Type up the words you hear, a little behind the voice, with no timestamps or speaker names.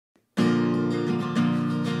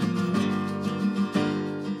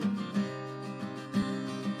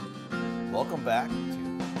Welcome back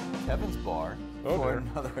to Kevin's Bar for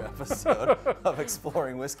another episode of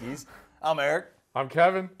Exploring Whiskeys. I'm Eric. I'm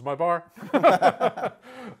Kevin. It's my bar.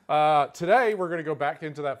 Today, we're going to go back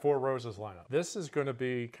into that Four Roses lineup. This is going to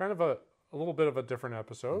be kind of a little bit of a different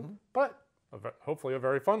episode, but hopefully a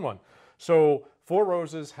very fun one. So Four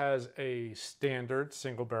Roses has a standard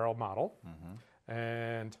single barrel model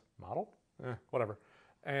and whatever.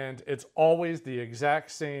 And it's always the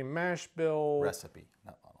exact same mash bill. Recipe,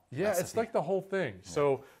 not model. Yeah, Recipe. It's like the whole thing.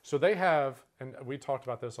 Yeah. So they have, and we talked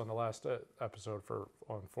about this on the last episode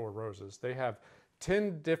on Four Roses. They have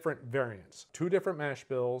 10 different variants, 2 different mash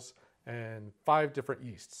bills, and 5 different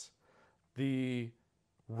yeasts. The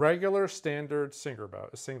regular standard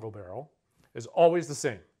single barrel is always the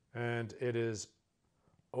same, and it is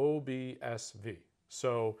OBSV.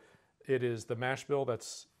 So it is the mash bill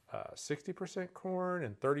that's 60% corn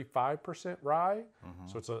and 35% rye.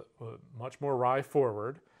 So it's a much more rye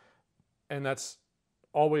forward, and that's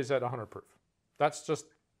always at 100 proof. That's just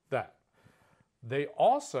that. They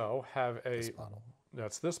also have This bottle.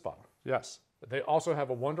 That's this bottle, yes. They also have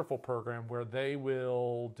a wonderful program where they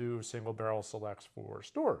will do single barrel selects for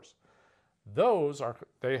stores. Those are,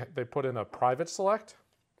 they put in a private select,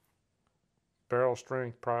 barrel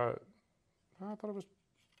strength, I thought it was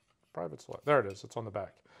private select. There it is, it's on the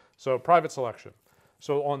back. So private selection.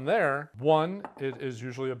 So on there, 1, it is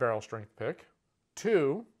usually a barrel strength pick.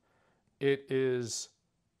 2, it is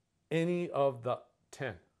any of the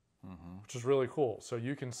 10, which is really cool. So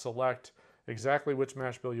you can select exactly which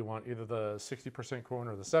mash bill you want, either the 60% corn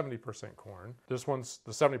or the 70% corn. This one's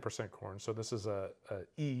the 70% corn, so this is a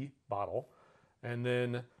E bottle. And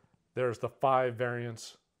then there's the 5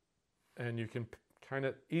 variants, and you can kind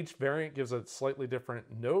of, each variant gives a slightly different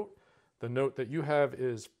note. The note that you have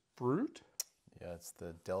is fruit. Yeah, it's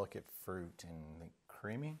the delicate fruit and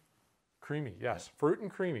creamy. Creamy, yes. Yeah. Fruit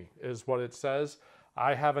and creamy is what it says.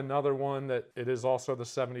 I have another one that it is also the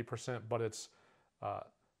 70%, but it's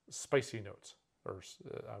spicy notes. I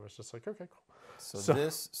was just like, okay, cool.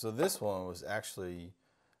 So this one was actually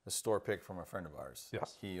a store pick from a friend of ours.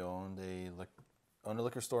 Yes. He owned a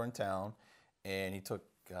liquor store in town, and he took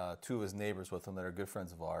 2 of his neighbors with him that are good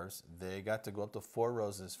friends of ours. They got to go up to Four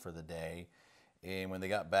Roses for the day, and when they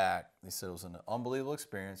got back, they said it was an unbelievable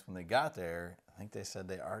experience. When they got there, I think they said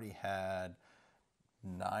they already had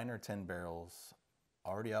 9 or 10 barrels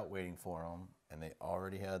already out waiting for them, and they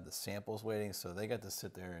already had the samples waiting, so they got to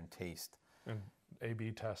sit there and taste. And A/B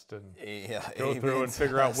test and go through and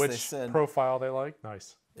figure out which profile they like.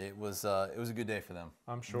 Nice. It was a good day for them.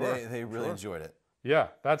 I'm sure. They really enjoyed it. Yeah,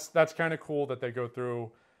 that's kind of cool that they go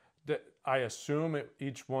through. I assume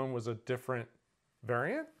each one was a different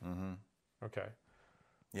variant? Okay.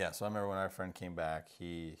 Yeah, so I remember when our friend came back,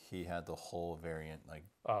 he had the whole variant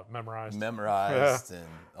memorized and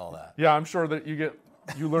all that. Yeah, I'm sure that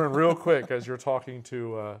you learn real quick as you're talking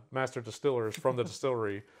to master distillers from the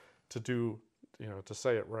distillery to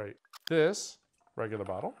say it right. This regular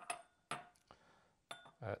bottle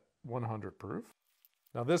at 100 proof.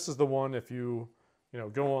 Now this is the one, if you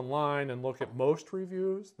go online and look at most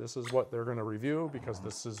reviews, this is what they're going to review because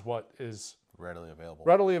this is what is readily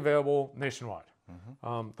available nationwide.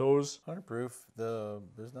 Those 100 proof,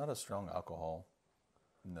 there's not a strong alcohol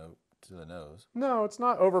note to the nose. No, it's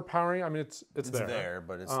not overpowering. I mean, it's there,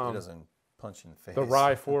 but it doesn't punch in the face. The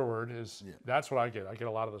rye forward is that's what I get. I get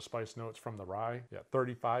a lot of the spice notes from the rye. Yeah,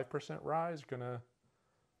 35% rye is gonna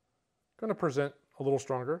present a little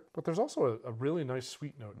stronger, but there's also a really nice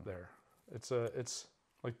sweet note there. It's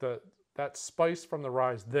like that spice from the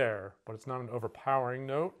rye is there, but it's not an overpowering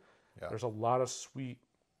note. Yeah. There's a lot of sweet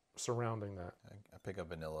surrounding that. I pick up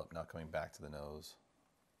vanilla now coming back to the nose.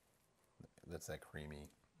 That's that creamy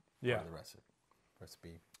part of the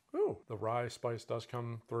recipe. Ooh, the rye spice does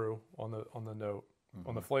come through on the note,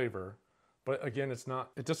 on the flavor. But again,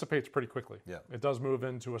 it dissipates pretty quickly. Yeah. It does move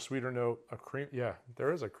into a sweeter note,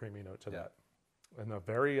 there is a creamy note to that. And a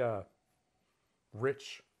very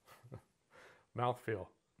rich mouthfeel.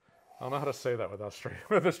 I don't know how to say that with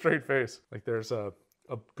a straight face. Like there's a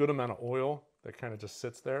good amount of oil that kind of just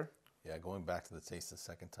sits there. Yeah, going back to the taste the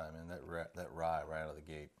second time, and that rye right out of the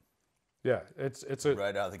gate. Yeah, it's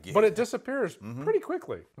right out of the gate. But it disappears pretty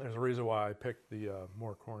quickly. There's a reason why I picked the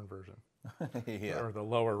more corn version, or the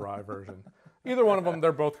lower rye version. Either one of them,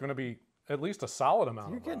 they're both going to be at least a solid amount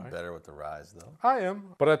of rye. You're getting better with the ryes, though. I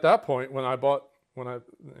am, but at that point, when I bought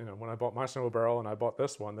my single barrel and I bought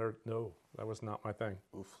this one, that was not my thing.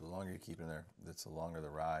 Oof, the longer you keep it in there, the longer the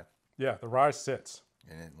rye. Yeah, the rye sits.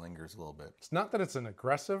 And it lingers a little bit. It's not that it's an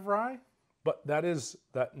aggressive rye, but that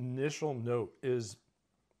initial note is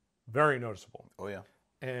very noticeable. Oh, yeah.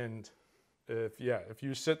 And If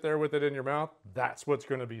you sit there with it in your mouth, that's what's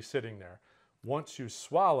going to be sitting there. Once you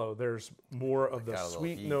swallow, there's more of the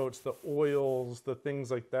sweet notes, the oils, the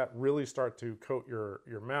things like that really start to coat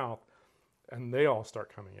your mouth, and they all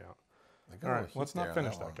start coming out. All right, let's not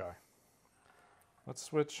finish that guy. Let's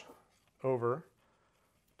switch over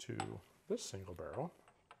to this single barrel.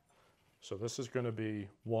 So this is going to be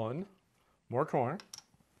 1, more corn.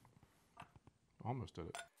 Almost did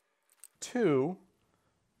it. 2,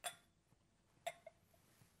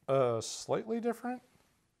 slightly different.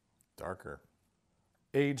 Darker.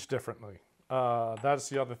 Aged differently. That's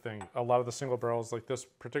the other thing. A lot of the single barrels, like this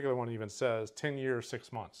particular one even says 10 years,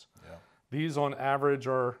 6 months. Yeah. These on average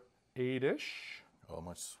are 8-ish. Oh,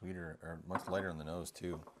 much sweeter, or much lighter on the nose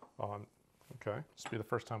too. Okay. This will be the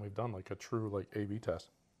first time we've done like a true like A/B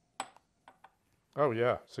test. Oh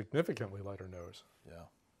yeah, significantly lighter nose. Yeah.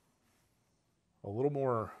 A little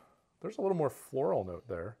more, there's a little more floral note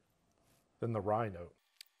there than the rye note.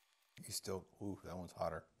 You still, ooh, that one's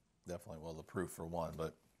hotter. Definitely, well, the proof for one,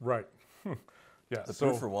 but. Right. Yeah. The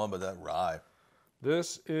proof for one, but that rye.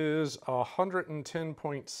 This is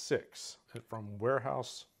 110.6 from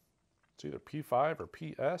Warehouse. It's either P5 or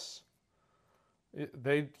PS.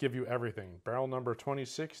 They give you everything. Barrel number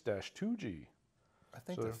 26-2G. I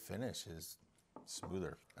think the finish is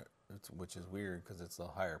smoother, which is weird because it's the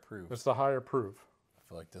higher proof. It's the higher proof. I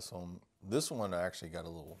feel like this one actually got a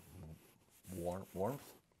little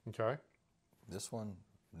warmth. Okay. This one,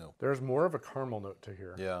 no. There's more of a caramel note to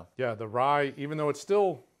here. Yeah. Yeah, the rye, even though it's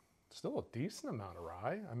still a decent amount of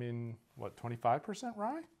rye. I mean, what, 25%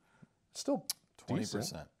 rye? It's still 20%.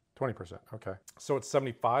 Decent. 20%. Okay. So it's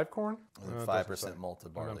 75 corn? 5%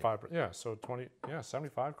 malted barley. And then 5, yeah, so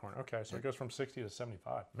 75 corn. Okay, so it goes from 60 to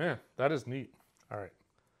 75. Man, that is neat. All right.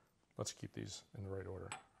 Let's keep these in the right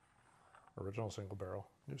order. Original single barrel,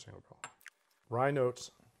 new single barrel. Rye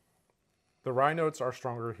notes. The rye notes are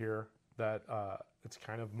stronger here. That it's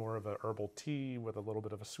kind of more of a herbal tea with a little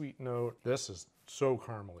bit of a sweet note. This is so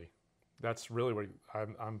caramely. That's really what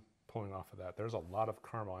I'm pulling off of that. There's a lot of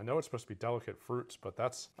caramel. I know it's supposed to be delicate fruits, but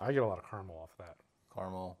I get a lot of caramel off of that.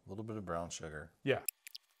 Caramel, a little bit of brown sugar. Yeah.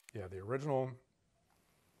 Yeah, the original,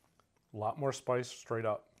 a lot more spice straight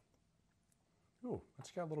up. Ooh,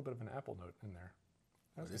 it's got a little bit of an apple note in there.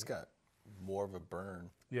 It's got more of a burn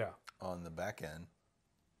on the back end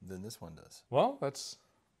than this one does. Well, that's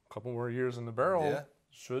a couple more years in the barrel. Yeah.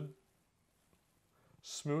 Should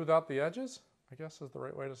smooth out the edges, I guess is the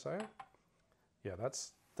right way to say it. Yeah,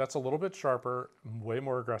 that's a little bit sharper, way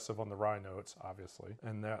more aggressive on the rye notes, obviously.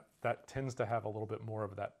 And that tends to have a little bit more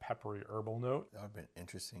of that peppery herbal note. That would have been an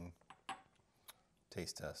interesting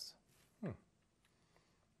taste test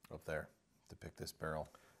up there to pick this barrel.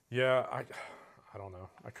 Yeah, I don't know.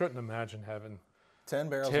 I couldn't imagine having 10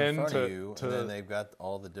 barrels in front of you, and then they've got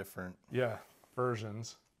all the different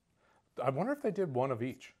versions. I wonder if they did one of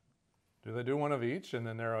each. Do they do one of each and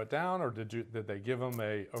then narrow it down, or did they give them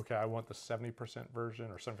okay, I want the 70%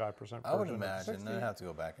 version or 75% version? I would imagine. I'd have to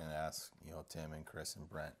go back and ask, Tim and Chris and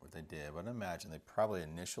Brent what they did. But I imagine they probably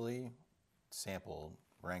initially sampled,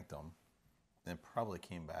 ranked them, then probably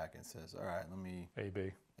came back and says, all right, let me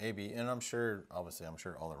A/B. And I'm sure all the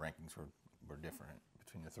rankings were different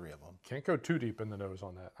between the three of them. Can't go too deep in the nose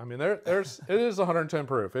on that. I mean, it is 110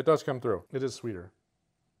 proof. It does come through. It is sweeter.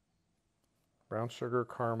 Brown sugar,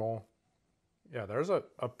 caramel. Yeah, there's a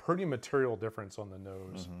pretty material difference on the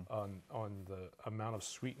nose on the amount of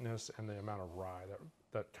sweetness and the amount of rye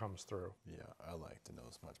that comes through. Yeah, I like the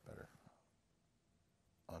nose much better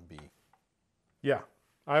on B. Yeah,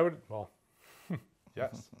 I would, well,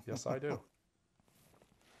 yes, I do.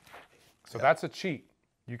 So that's a cheat.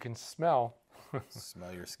 You can smell.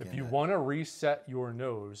 Smell your skin. If you want to reset your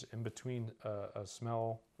nose in between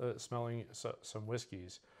smelling some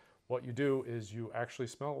whiskeys, what you do is you actually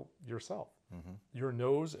smell yourself. Your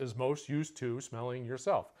nose is most used to smelling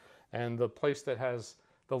yourself. And the place that has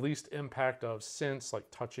the least impact of scents, like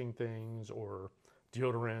touching things or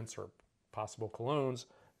deodorants or possible colognes,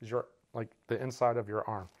 is the inside of your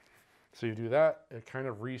arm. So you do that, it kind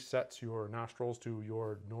of resets your nostrils to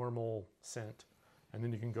your normal scent. And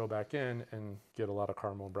then you can go back in and get a lot of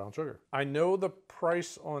caramel and brown sugar. I know the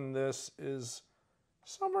price on this is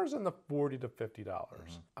somewhere in the $40 to $50.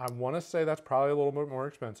 I want to say that's probably a little bit more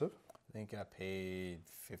expensive. I think I paid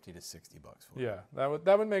 $50 to $60 for it. Yeah,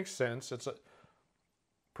 that would make sense. It's a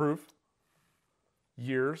proof,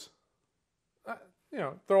 years.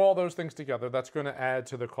 Throw all those things together. That's going to add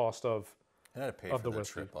to the cost of and I'd pay for the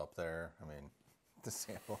trip up there. I mean, the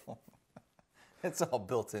sample. It's all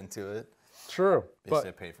built into it. True. Basically,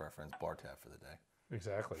 I paid for our friend's bar tab for the day.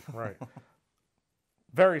 Exactly, right.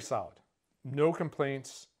 Very solid. No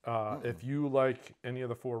complaints. If you like any of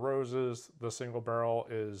the Four Roses, the single barrel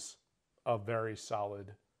is a very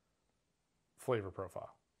solid flavor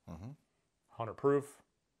profile. 100 proof,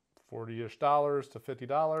 $40-ish to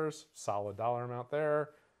 $50, solid dollar amount there.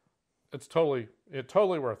 It's totally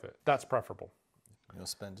worth it. That's preferable. You'll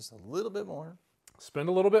spend just a little bit more. Spend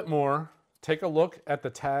a little bit more. Take a look at the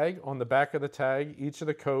tag. On the back of the tag, each of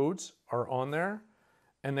the codes are on there,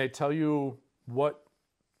 and they tell you what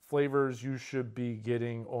flavors you should be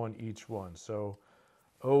getting on each one. So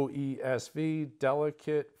OESV,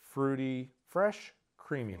 delicate, fruity, fresh,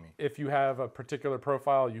 creamy. If you have a particular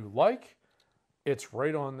profile you like, it's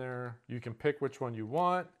right on there. You can pick which one you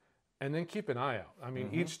want, and then keep an eye out. I mean,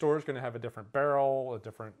 each store is going to have a different barrel, a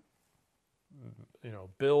different,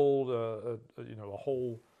 build, a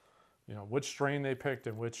whole, which strain they picked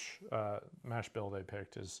and which mash bill they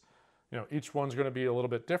picked is, each one's going to be a little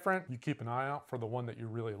bit different. You keep an eye out for the one that you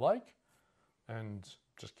really like, and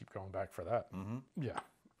just keep going back for that. Yeah,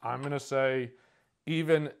 I'm going to say,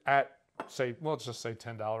 even at let's just say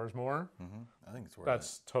 $10 more. I think it's worth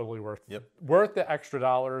That's totally worth Yep. worth the extra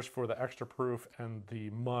dollars for the extra proof and the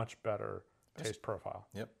much better taste profile.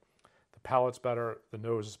 Yep. The palate's better, the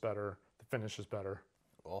nose is better, the finish is better.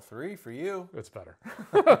 All three for you. It's better.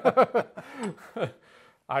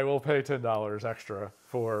 I will pay $10 extra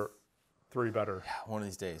for 3 better. Yeah, one of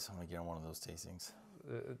these days, I'm going to get on one of those tastings.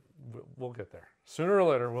 We'll get there. Sooner or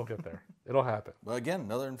later, we'll get there. It'll happen. But again,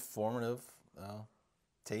 another informative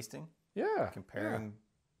tasting. Yeah. Comparing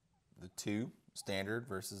the two, standard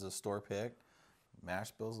versus a store pick.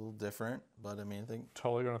 Mash bill's a little different, but I mean, I think...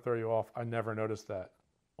 Totally going to throw you off. I never noticed that.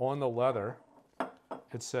 On the leather,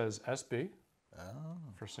 it says SB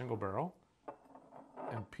for single barrel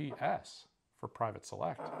and PS for private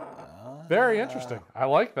select. Very interesting. I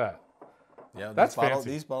like that. Yeah, That's fancy.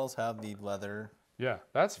 These bottles have the leather, Yeah,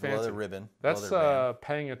 that's fancy. leather ribbon. That's leather band.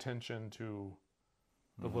 paying attention to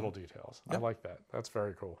the little details. I like that. That's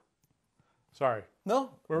very cool. Sorry. No.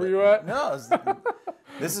 Where were you at? No.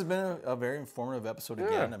 This has been a very informative episode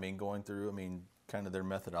again. Yeah. I mean, going through, kind of their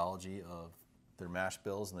methodology of their mash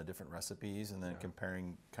bills and the different recipes, and then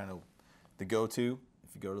comparing kind of the go-to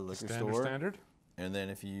if you go to the liquor store. Standard. And then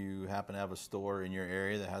if you happen to have a store in your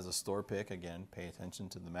area that has a store pick, again, pay attention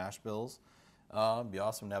to the mash bills. It'd be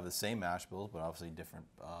awesome to have the same mash bills, but obviously different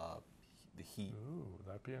the heat. Ooh,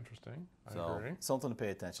 that'd be interesting. I So agree. something to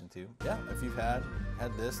pay attention to. Yeah, if you've had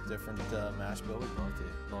this different mash bill, we'd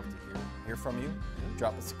love to hear from you.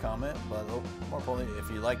 Drop us a comment. But more importantly, if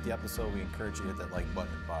you like the episode, we encourage you to hit that like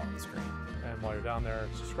button at the bottom of the screen. And while you're down there,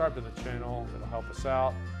 subscribe to the channel. It'll help us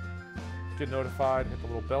out. Get notified. Hit the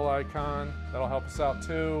little bell icon. That'll help us out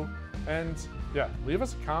too. And yeah, leave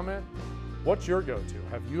us a comment. What's your go-to?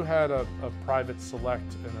 Have you had a private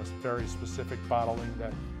select in a very specific bottling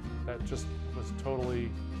that just was totally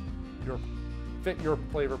fit your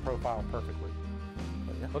flavor profile perfectly?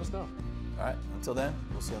 But yeah. Let us know. All right, until then,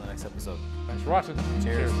 we'll see you on the next episode. Thanks for watching.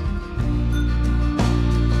 Cheers.